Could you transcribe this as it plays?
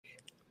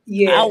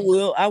Yeah.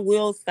 I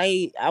will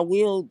say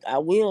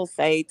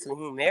to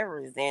whomever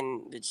is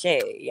in the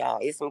chat, y'all,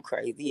 it's some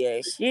crazy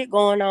ass shit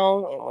going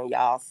on. And when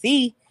y'all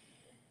see,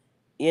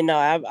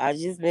 I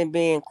just been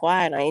being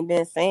quiet. I ain't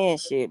been saying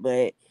shit,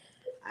 but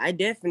I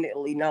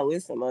definitely know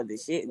it's some other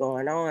shit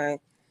going on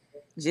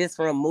just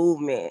from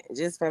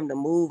the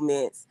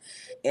movements.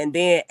 And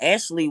then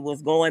Ashley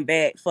was going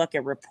back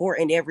fucking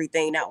reporting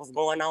everything that was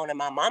going on in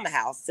my mama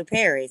house to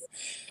Paris.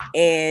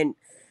 And,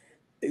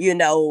 you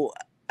know,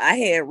 I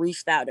had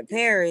reached out to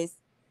Paris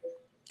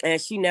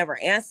and she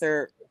never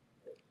answered.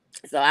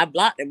 So I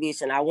blocked the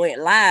bitch and I went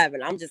live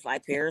and I'm just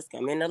like, Paris,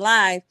 come into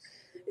live.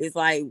 It's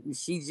like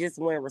she just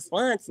wouldn't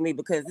respond to me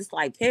because it's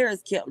like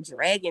Paris kept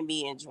dragging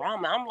me in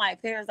drama. I'm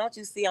like, Paris, don't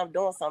you see I'm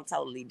doing something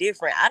totally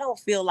different? I don't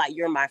feel like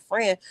you're my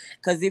friend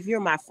because if you're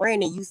my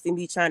friend and you see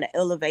me trying to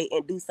elevate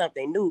and do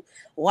something new,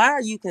 why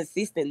are you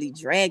consistently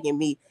dragging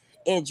me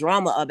in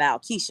drama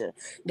about Keesha?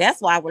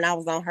 That's why when I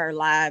was on her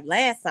live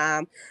last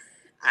time,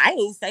 I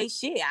ain't say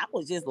shit. I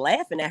was just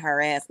laughing at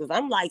her ass because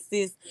I'm like,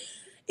 sis,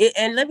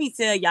 and let me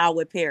tell y'all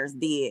what Paris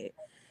did.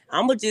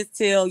 I'm gonna just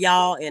tell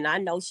y'all, and I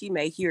know she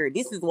may hear it.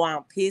 This is why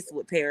I'm pissed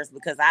with Paris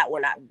because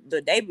when I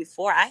the day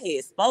before I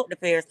had spoke to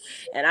Paris,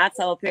 and I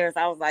told Paris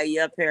I was like,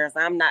 yeah, Paris,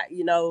 I'm not,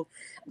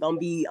 gonna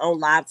be on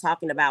live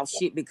talking about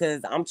shit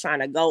because I'm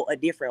trying to go a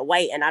different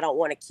way, and I don't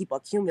want to keep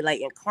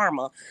accumulating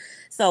karma.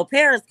 So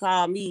Paris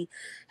called me,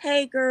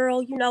 hey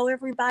girl,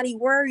 everybody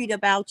worried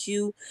about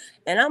you,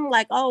 and I'm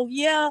like, oh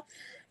yeah,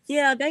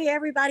 they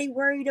everybody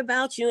worried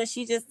about you, and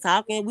she just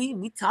talking.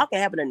 We talking,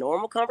 having a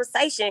normal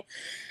conversation,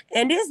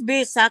 and this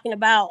bitch talking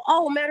about.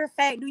 Oh, matter of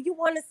fact, do you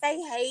want to say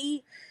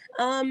hey,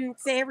 to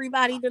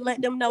everybody to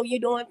let them know you're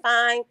doing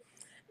fine?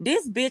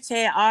 This bitch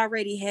had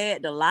already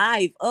had the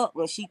live up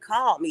when she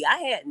called me. I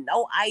had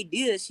no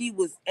idea she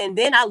was, and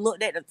then I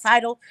looked at the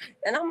title,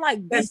 and I'm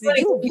like, That's bitch, did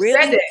funny you you said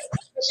really?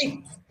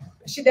 that.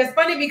 She that's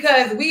funny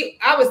because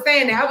I was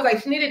saying that. I was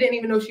like, Shanita didn't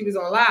even know she was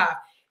on live.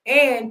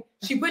 And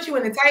she put you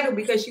in the title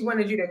because she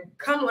wanted you to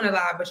come on a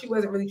live, but she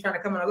wasn't really trying to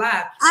come on a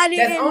live. I That's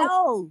didn't only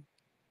know.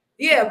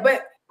 Yeah,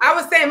 but I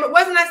was saying,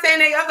 wasn't I saying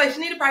that? I was like,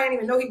 Shanita probably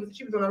didn't even know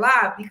she was on a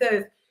live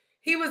because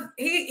he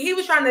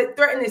was trying to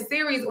threaten this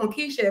series on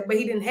Keesha, but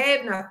he didn't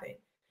have nothing.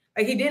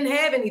 Like he didn't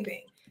have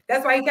anything.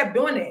 That's why he kept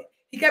doing it.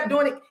 He kept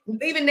doing it.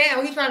 Even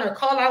now, he's trying to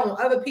call out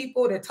on other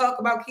people to talk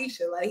about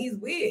Keesha. Like he's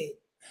weird.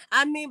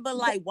 I mean, but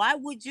like, why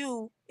would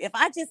you, if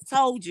I just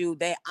told you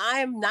that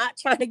I'm not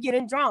trying to get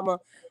in drama,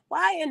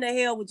 why in the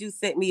hell would you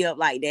set me up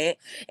like that?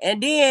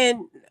 And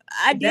then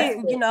I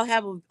did, Desperate.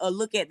 have a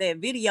look at that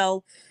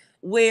video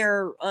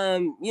where,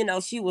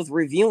 she was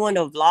reviewing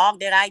a vlog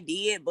that I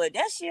did, but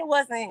that shit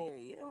wasn't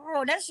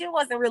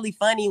really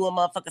funny when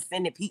motherfuckers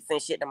sending pizza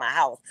and shit to my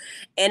house.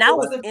 And I It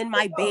was wasn't. in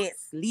my bed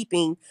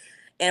sleeping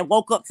and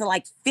woke up to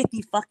like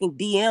 50 fucking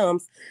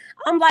DMs.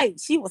 I'm like,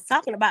 she was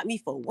talking about me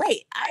for what?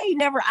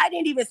 I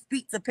didn't even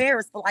speak to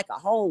Paris for like a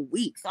whole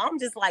week. So I'm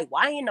just like,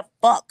 why in the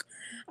fuck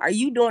are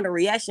you doing a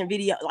reaction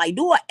video? Like,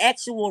 do an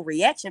actual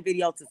reaction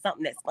video to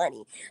something that's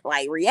funny.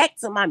 Like, react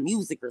to my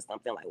music or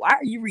something. Like, why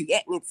are you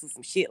reacting to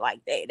some shit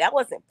like that? That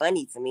wasn't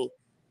funny to me.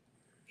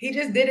 He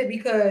just did it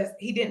because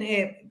he didn't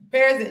have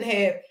Paris didn't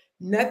have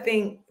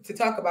nothing to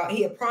talk about.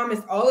 He had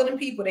promised all of them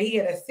people that he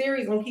had a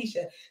series on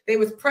Keesha. They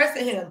was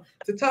pressing him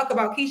to talk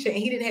about Keesha, and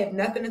he didn't have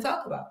nothing to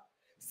talk about.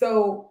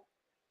 So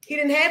he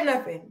didn't have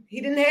nothing. He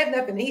didn't have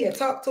nothing. He had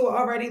talked to her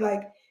already.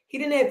 Like he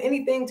didn't have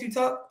anything to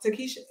talk to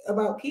Keesha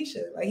about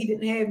Keesha. Like he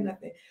didn't have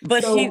nothing.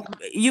 But So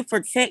you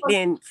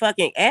protecting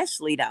fucking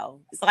Ashley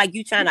though. It's like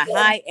you trying to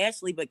hide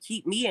Ashley, but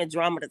keep me in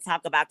drama to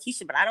talk about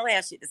Keesha. But I don't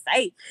have shit to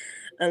say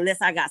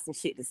unless I got some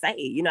shit to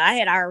say. I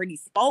had already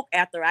spoke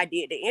after I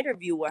did the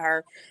interview with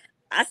her.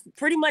 I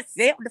pretty much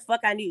said what the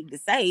fuck I needed to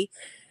say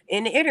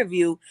in the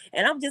interview,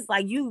 and I'm just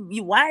like, you.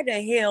 Why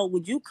the hell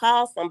would you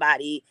call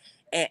somebody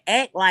and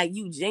act like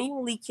you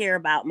genuinely care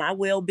about my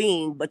well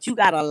being, but you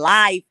got a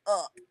live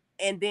up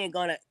and then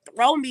gonna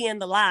throw me in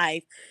the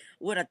live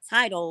with a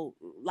title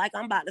like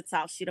I'm about to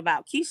talk shit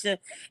about Keesha,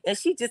 and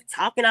she just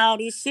talking all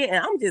this shit,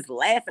 and I'm just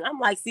laughing. I'm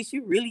like, sis,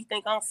 you really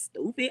think I'm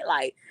stupid?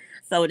 Like,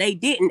 so they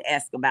didn't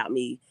ask about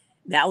me.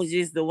 That was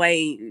just the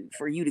way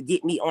for you to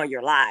get me on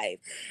your live.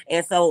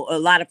 And so a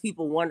lot of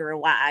people wondering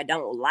why I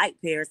don't like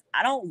Paris.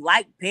 I don't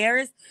like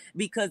Paris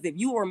because if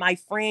you were my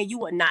friend, you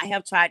would not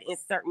have tried to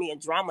insert me in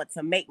drama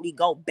to make me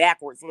go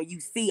backwards when you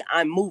see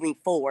I'm moving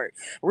forward.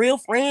 Real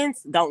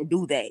friends don't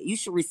do that. You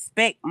should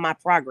respect my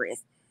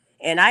progress.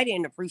 And I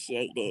didn't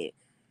appreciate that.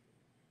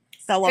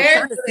 So I'm Paris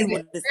trying to see wanted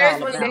what to, it's all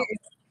Paris wanted to about.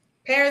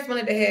 Paris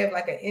wanted to have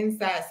like an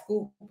inside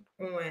scoop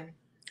on.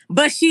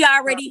 But she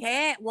already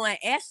had one.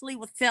 Ashley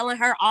was telling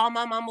her all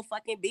my mama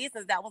fucking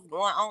business that was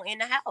going on in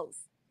the house.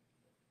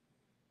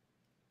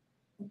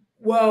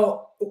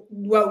 Well,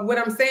 what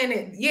I'm saying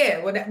is,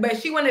 yeah, well, but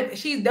she wanted,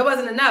 that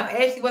wasn't enough.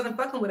 Ashley wasn't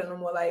fucking with her no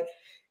more. Like,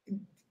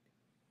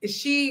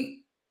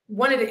 she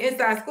wanted an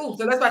inside scoop.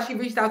 So that's why she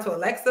reached out to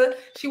Alexa.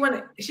 She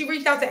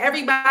reached out to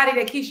everybody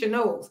that Keesha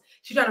knows.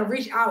 She's trying to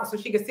reach out so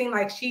she could seem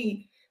like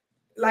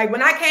like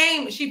when I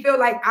came, she felt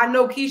like I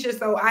know Keesha,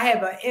 so I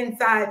have an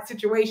inside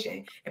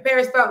situation. And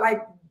Paris felt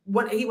like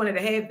he wanted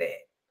to have that.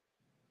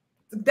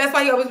 That's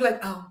why he always be like,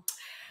 oh,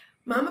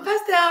 Mama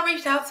Pastel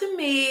reached out to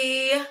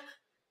me.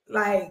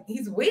 Like,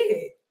 he's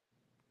weird.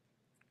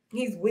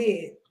 He's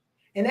weird.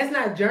 And that's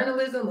not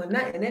journalism or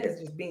nothing. That is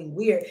just being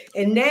weird.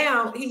 And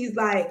now he's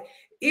like,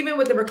 even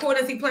with the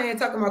recordings he playing,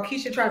 talking about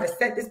Keesha trying to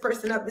set this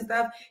person up and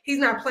stuff, he's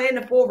not playing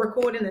the full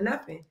recording or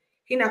nothing.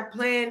 He not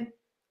playing.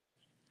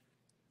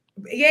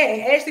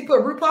 Yeah, Ashley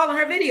put RuPaul on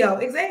her video.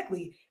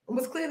 Exactly. And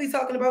was clearly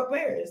talking about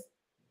Paris.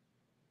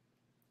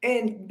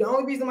 And the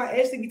only reason why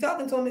Ashley be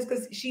talking to him is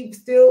because she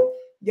still,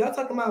 y'all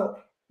talking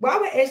about, why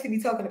would Ashley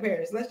be talking to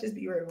Paris? Let's just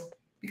be real.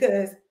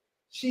 Because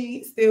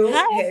she still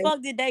How the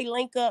fuck did they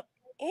link up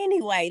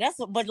anyway? That's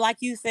what, but like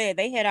you said,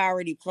 they had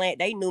already planned.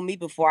 They knew me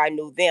before I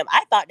knew them.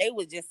 I thought they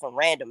was just some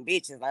random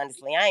bitches,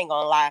 honestly. I ain't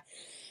gonna lie.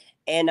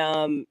 And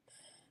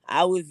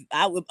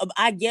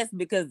I guess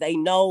because they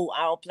know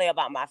I don't play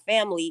about my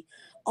family.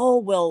 Oh,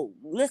 well,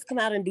 let's come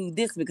out and do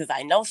this because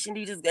I know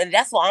Shanita's good.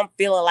 That's why I'm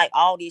feeling like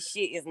all this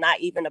shit is not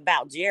even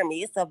about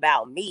Jeremy. It's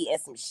about me and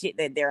some shit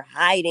that they're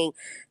hiding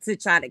to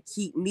try to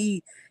keep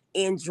me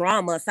in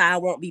drama so I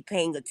won't be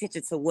paying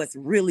attention to what's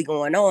really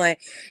going on.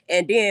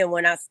 And then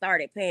when I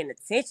started paying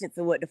attention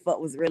to what the fuck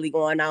was really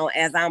going on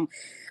as I'm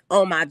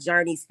on my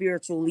journey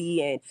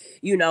spiritually and,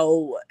 you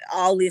know,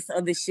 all this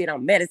other shit,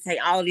 I'm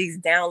meditating, all these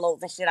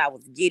downloads and shit I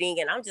was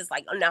getting. And I'm just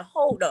like, oh, now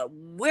hold up.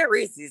 Where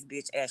is this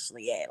bitch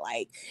Ashli at?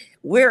 Like,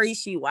 where is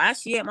she? Why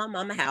is she at my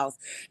mama's house?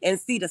 And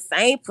see, the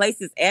same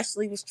places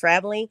Ashli was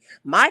traveling,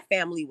 my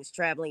family was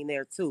traveling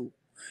there too.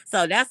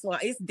 So that's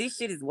why this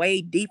shit is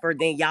way deeper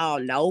than y'all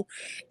know.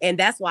 And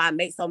that's why I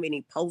make so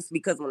many posts,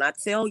 because when I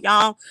tell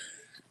y'all,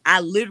 I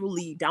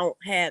literally don't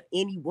have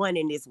anyone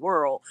in this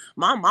world.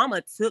 My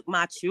mama took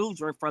my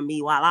children from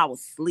me while I was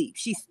asleep.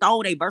 She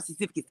stole their birth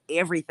certificates,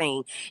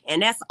 everything.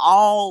 And that's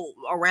all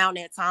around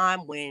that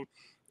time when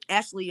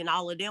Ashli and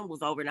all of them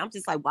was over. And I'm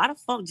just like, why the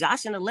fuck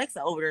Josh and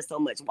Alexa over there so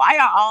much? Why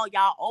are all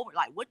y'all over?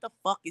 Like, what the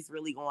fuck is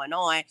really going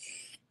on?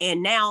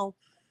 And now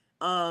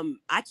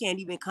I can't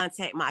even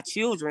contact my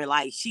children.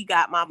 Like, she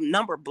got my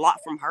number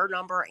blocked from her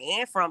number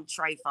and from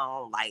Trey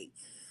phone. Like,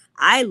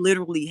 I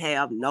literally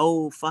have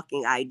no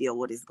fucking idea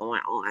what is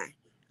going on.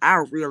 I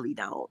really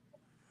don't.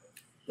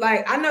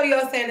 Like, I know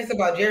y'all saying this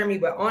about Jeremy,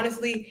 but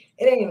honestly,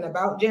 it ain't even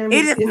about Jeremy.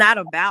 It is not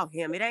about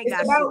him. It ain't got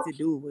shit to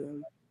do with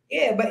him.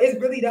 Yeah, but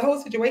it's really, the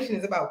whole situation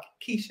is about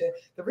Keesha.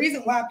 The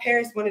reason why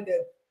Paris wanted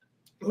to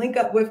link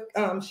up with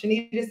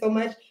Shanita so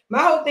much,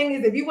 my whole thing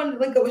is, if you want to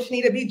link up with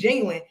Shanita, be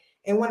genuine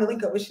and want to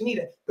link up with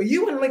Shanita. But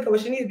you want to link up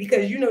with Shanita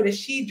because you know that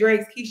she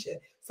drags Keesha.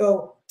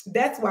 So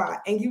that's why.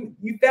 And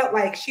you felt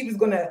like she was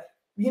going to,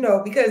 you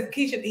know, because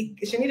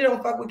Shanita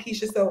don't fuck with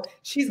Keesha, so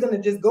she's going to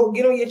just go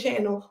get on your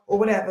channel or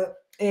whatever.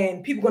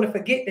 And people going to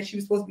forget that she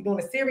was supposed to be doing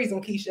a series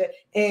on Keesha,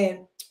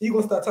 and you're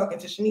going to start talking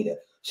to Shanita.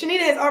 Shanita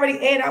has already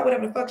aired out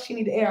whatever the fuck she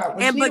need to air out.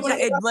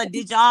 But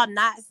did y'all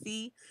not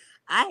see?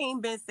 I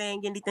ain't been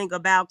saying anything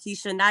about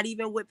Keesha, not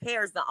even with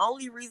Paris. The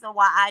only reason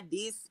why I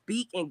did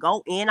speak and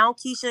go in on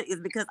Keesha is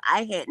because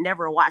I had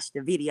never watched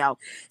the video.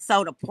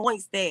 So the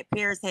points that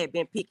Paris had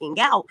been picking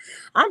out,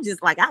 I'm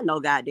just like, I know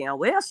goddamn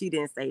well she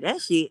didn't say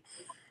that shit.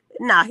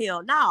 Nah,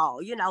 hell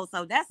no, you know,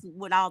 so that's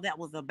what all that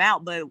was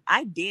about. But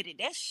I did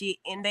that shit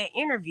in that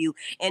interview,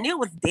 and it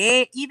was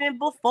dead even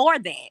before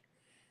that.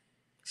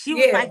 She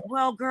was like,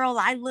 well, girl,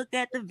 I looked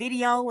at the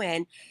video,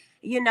 and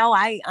you know,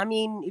 I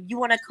mean, if you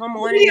want to come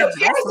on and address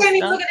Paris ain't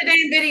even look at the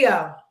damn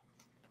video.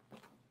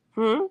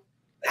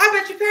 I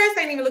bet you Paris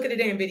ain't even look at the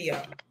damn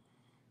video.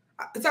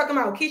 Talking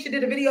about Keesha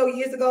did a video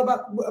years ago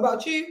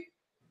about you.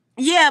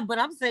 Yeah, but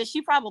I'm saying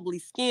she probably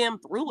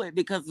skimmed through it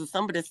because of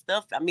some of the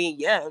stuff. I mean,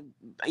 yeah,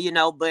 you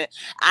know, but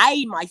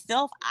I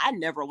myself, I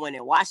never went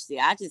and watched it.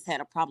 I just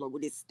had a problem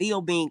with it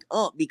still being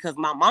up because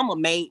my mama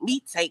made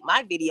me take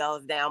my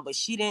videos down, but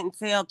she didn't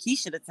tell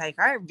Keesha to take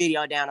her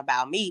video down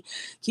about me.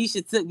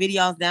 Keesha took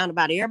videos down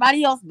about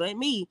everybody else but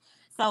me.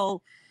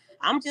 So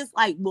I'm just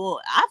like,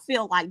 well, I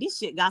feel like this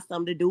shit got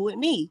something to do with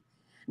me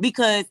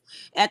because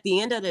at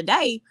the end of the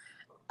day,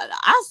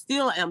 I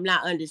still am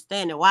not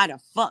understanding why the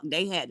fuck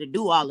they had to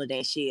do all of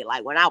that shit.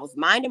 Like when I was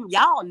minding,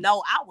 y'all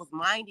know I was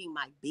minding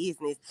my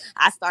business.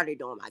 I started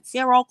doing my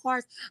tarot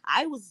cards.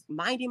 I was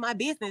minding my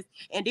business.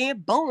 And then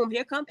boom,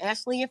 here come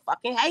Ashli and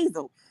fucking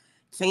Hazel.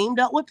 Teamed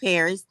up with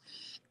Paris.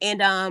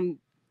 And I'm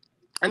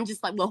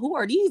just like, well, who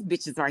are these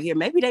bitches right here?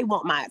 Maybe they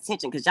want my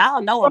attention because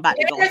y'all know I'm about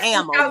to go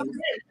ham on you.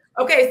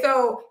 Okay,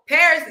 so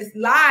Paris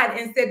lied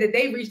and said that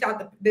they reached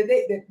out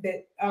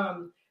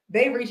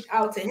they reached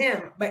out to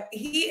him, but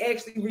he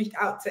actually reached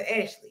out to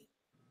Ashli.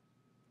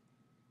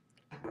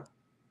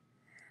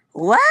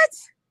 What?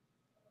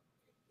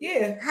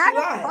 Yeah. How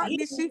the fuck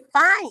did she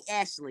find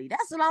Ashli?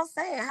 That's what I'm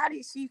saying. How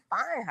did she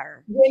find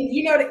her?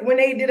 When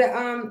they did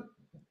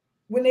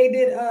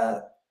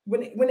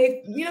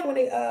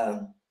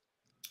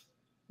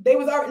they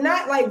was already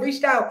not like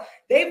reached out.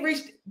 They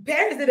reached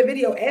Paris did a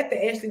video after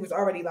Ashli was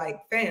already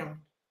like found.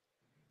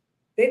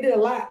 They did a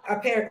lot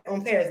on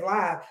Paris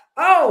Live.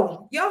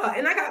 Oh, y'all,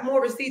 and I got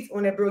more receipts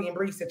on that Brilliant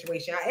Bree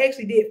situation. I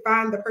actually did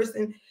find the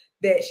person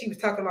that she was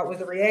talking about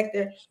was a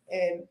reactor,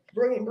 and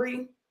Brilliant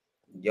Bree,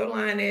 Your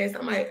lying ass.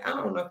 I'm like, I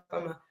don't know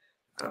if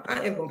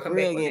I am gonna come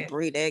back on Brilliant that.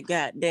 Bree, that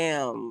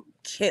goddamn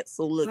Ketzel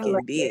I looking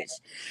like that.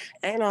 bitch.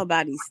 Ain't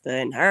nobody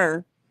studying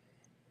her.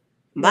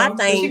 My No,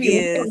 but she thing be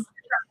lying is,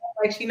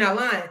 like she not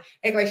lying.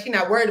 Act like she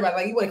not worried about it.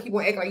 Like you want to keep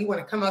on acting like you want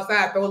to come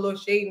outside, throw a little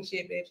shade and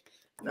shit, bitch.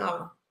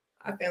 No,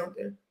 I found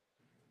her.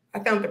 I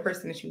found the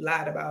person that you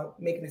lied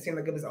about, making it seem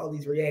like it was all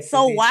these reactions,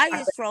 so bitch. why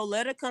is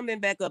Troletta coming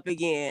back up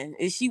again?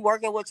 Is she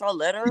working with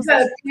Troletta or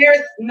Because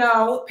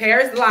something?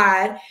 Paris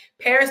lied.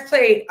 Paris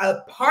played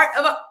a part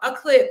of a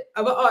clip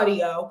of an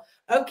audio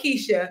of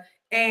Keesha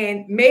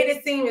and made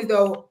it seem as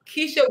though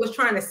Keesha was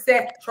trying to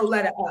set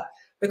Troletta up.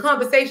 The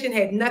conversation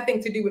had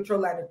nothing to do with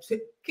Troletta.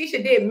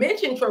 Keesha did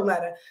mention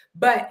Troletta,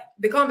 but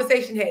the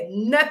conversation had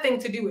nothing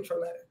to do with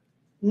Troletta.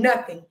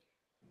 Nothing.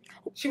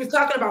 She was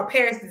talking about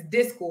Paris's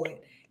Discord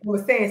and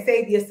was saying,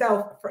 save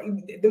yourself for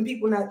them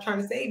people not trying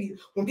to save you.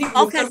 When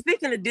people was Okay, coming,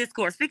 speaking of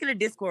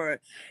Discord,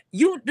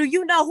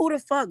 you know who the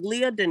fuck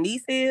Leah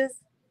Denise is?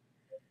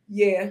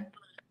 yeah,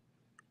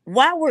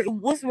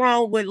 What's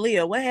wrong with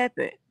Leah? What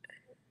happened?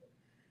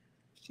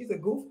 she's a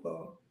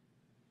goofball.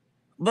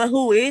 But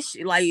who is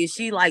she? Like, is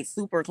she like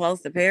super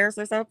close to Paris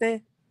or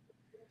something?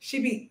 She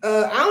be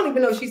I don't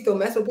even know if she still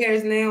mess with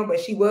Paris now, but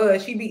she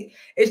was. She be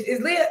is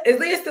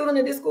Leah still in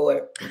the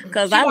Discord?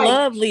 Cause She I like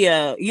love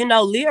Leah. You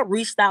know, Leah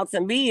reached out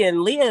to me,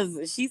 and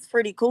she's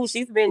pretty cool.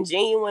 She's been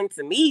genuine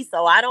to me,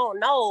 so I don't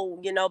know,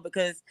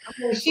 because I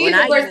mean, when she's the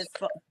I person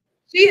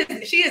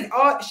even she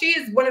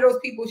is one of those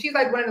people. She's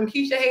like one of them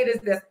Keisha haters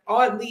that's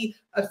oddly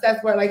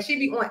obsessed with her. Like she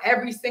be on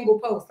every single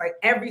post, like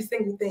every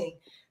single thing.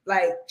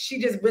 Like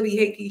she just really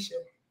hate Keisha.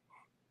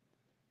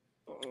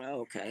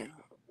 okay,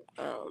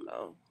 I don't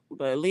know,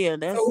 but Leah,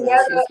 So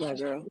she's my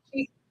girl.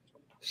 she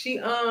she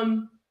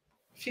um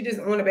she just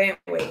on a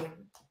bandwagon.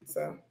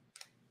 So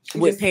she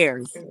With just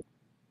Paris.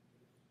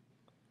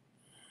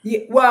 yeah,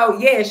 well,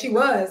 yeah, she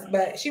was,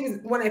 but she was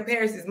one of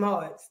Paris's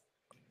mods.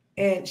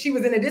 And she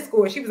was in the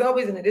Discord. She was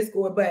always in the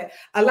Discord, but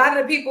a lot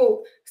of the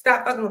people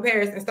stopped fucking with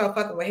Paris and started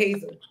fucking with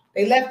Hazel.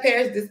 They left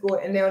Paris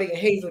Discord and now they in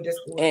Hazel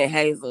Discord. And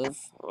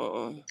Hazel's.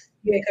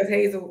 Yeah, because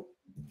Hazel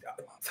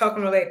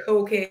talking all that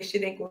cold cash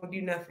shit ain't gonna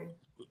do nothing.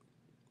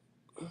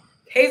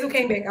 Hazel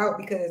came back out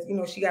because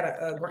she got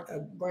a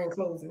grand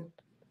closing.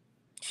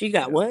 She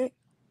got what?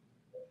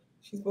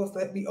 She's supposed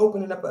to be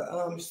opening up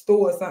a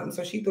store or something,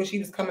 so she thought she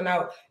was coming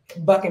out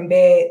bucking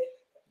bad,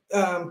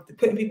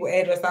 putting people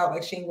address out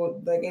like she ain't gonna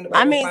like anybody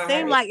I gonna mean, it find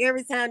seemed her. like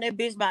every time that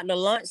bitch about to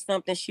launch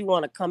something, she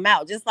want to come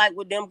out, just like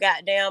with them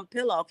goddamn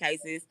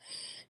pillowcases.